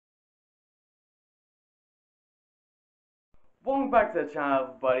Welcome back to the channel,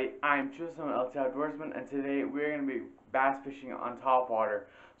 everybody. I'm Tristan LT Outdoorsman, and today we're going to be bass fishing on Topwater.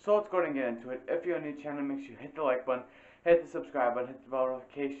 So let's go ahead and get into it. If you're new to the channel, make sure you hit the like button, hit the subscribe button, hit the bell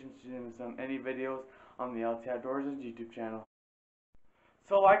notifications so you don't miss on any videos on the LT Outdoorsman YouTube channel.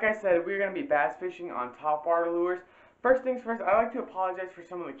 So like I said, we're going to be bass fishing on Topwater lures. First things first, I'd like to apologize for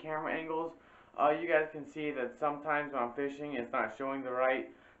some of the camera angles. You guys can see that sometimes when I'm fishing, it's not showing the right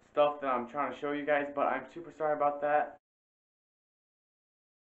stuff that I'm trying to show you guys, but I'm super sorry about that.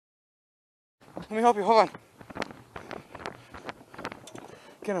 Let me help you. Hold on.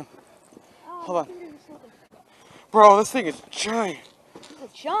 Get him. Hold on. Bro, this thing is giant. He's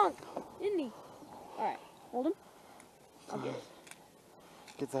a chunk, isn't he? Alright, hold him. I'll get it.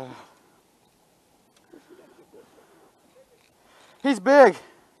 Get that out. He's big.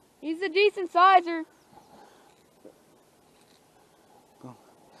 He's a decent sizer. Boom.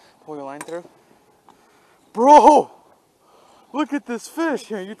 Pull your line through. Bro! Look at this fish.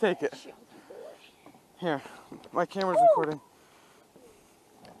 Here, you take it. Here, my camera's recording.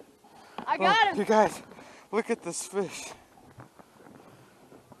 I got him. You guys, look at this fish.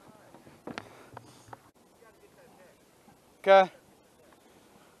 Okay.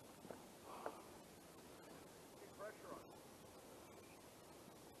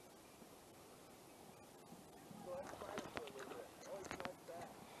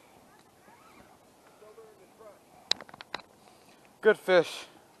 Good fish.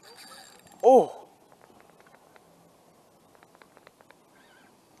 Oh.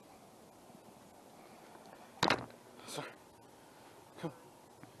 Sorry. Come.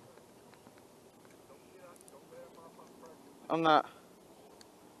 I'm not.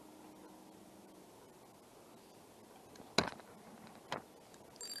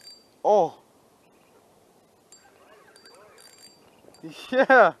 Oh.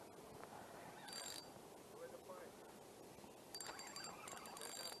 Yeah.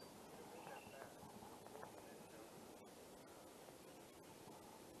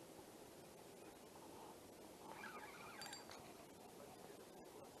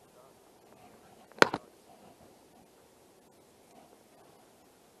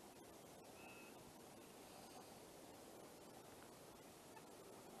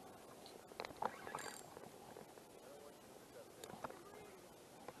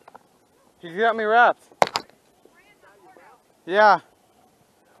 He got me wrapped. Yeah.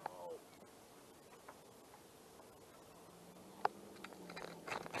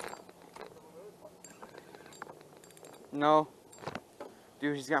 No.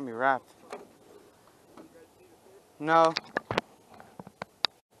 Dude, he's got me wrapped. No.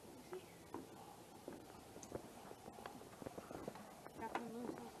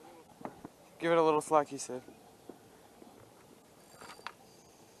 Give it a little slack, he said.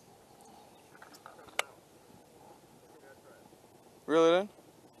 Reel it in?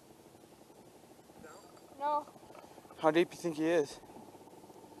 No. How deep do you think he is?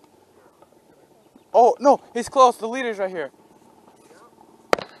 Oh, no, he's close. The leader's right here.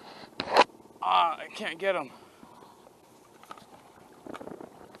 Ah, I can't get him.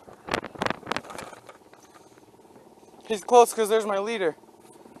 He's close because there's my leader.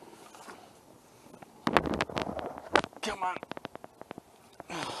 Come on.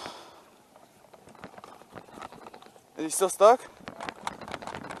 Is he still stuck?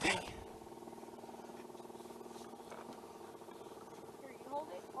 Dang. Here, you hold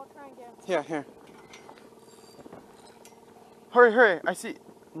it. I'll try and get him. Yeah, here. Hurry, hurry. I see.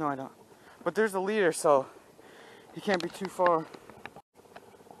 No, I don't. But there's the leader, so he can't be too far.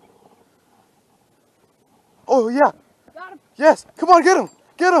 Oh, yeah. Got him. Yes. Come on, get him.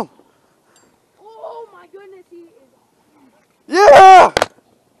 Get him. Oh my goodness, he is. Yeah.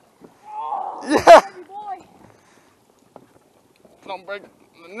 Oh, Yeah. heavy boy. Don't break the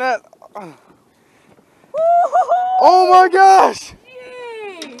net. Oh my gosh.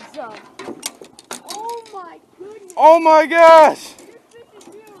 Jeez. Oh my goodness. Oh my gosh. This fish is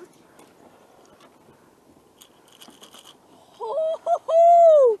huge.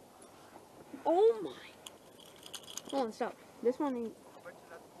 Oh, oh my. Hold on, stop. This one ain't.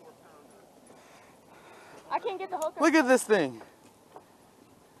 I can't get the hook. Look at this thing.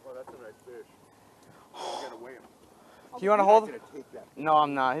 Oh, that's a nice fish. You gotta weigh him. You want to hold? You're gonna take that. No,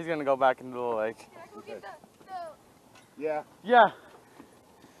 I'm not. He's gonna go back into the lake. Can I go get the Yeah, Yeah.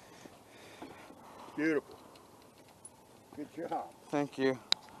 beautiful. Good job. Thank you.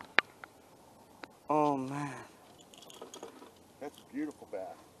 Oh man. That's a beautiful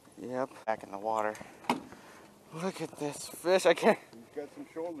bass. Yep. Back in the water. Look at this fish. I can't. He's got some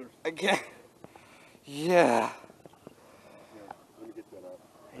shoulders. I can't. Yeah. Here, let me get that up.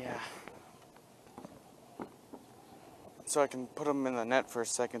 Yeah. so I can put them in the net for a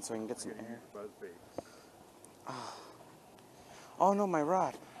second so I can get some air. Buzzbait. Oh no, my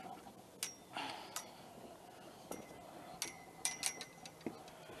rod.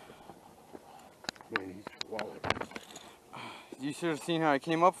 Man, he's swallowed. You should have seen how I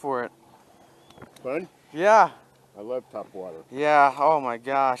came up for it. Fun? Yeah. I love topwater. Yeah. Oh my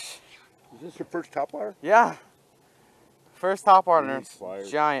gosh. Is this your first topwater? Yeah. First topwater. He's fired.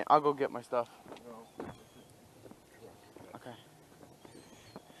 Giant. I'll go get my stuff. Okay.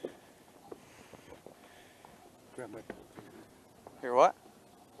 Grab my. Here, what?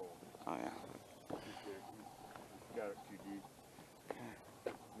 Oh yeah. Got it too deep.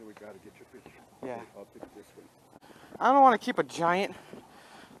 Then we gotta get your fish. Yeah. I'll pick this one. I don't want to keep a giant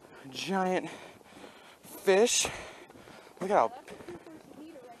fish. Look at how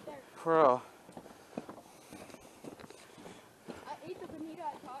pro. I ate the bonita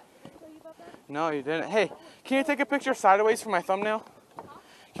I caught. Did I tell you about that? No, you didn't. Hey, can you take a picture sideways for my thumbnail?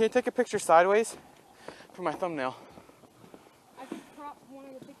 Can you take a picture sideways for my thumbnail? I just cropped one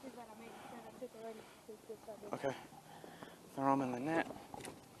of the pictures that I made that I took already. Okay. Throw them in the net.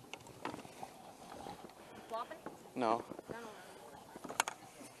 Flopping? No.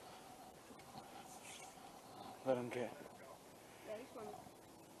 Let him get. Yeah, he's swimming.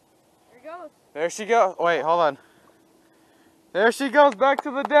 There he goes. There she goes. Wait, hold on. There she goes back to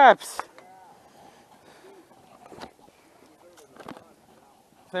the depths.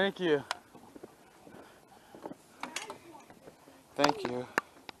 Thank you. Thank you.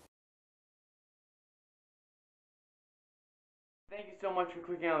 Thank you so much for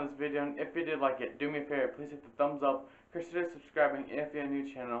clicking on this video, and if you did like it, do me a favor, please hit the thumbs up, consider subscribing if you're a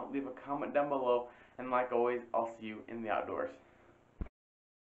new channel, leave a comment down below, and like always, I'll see you in the outdoors.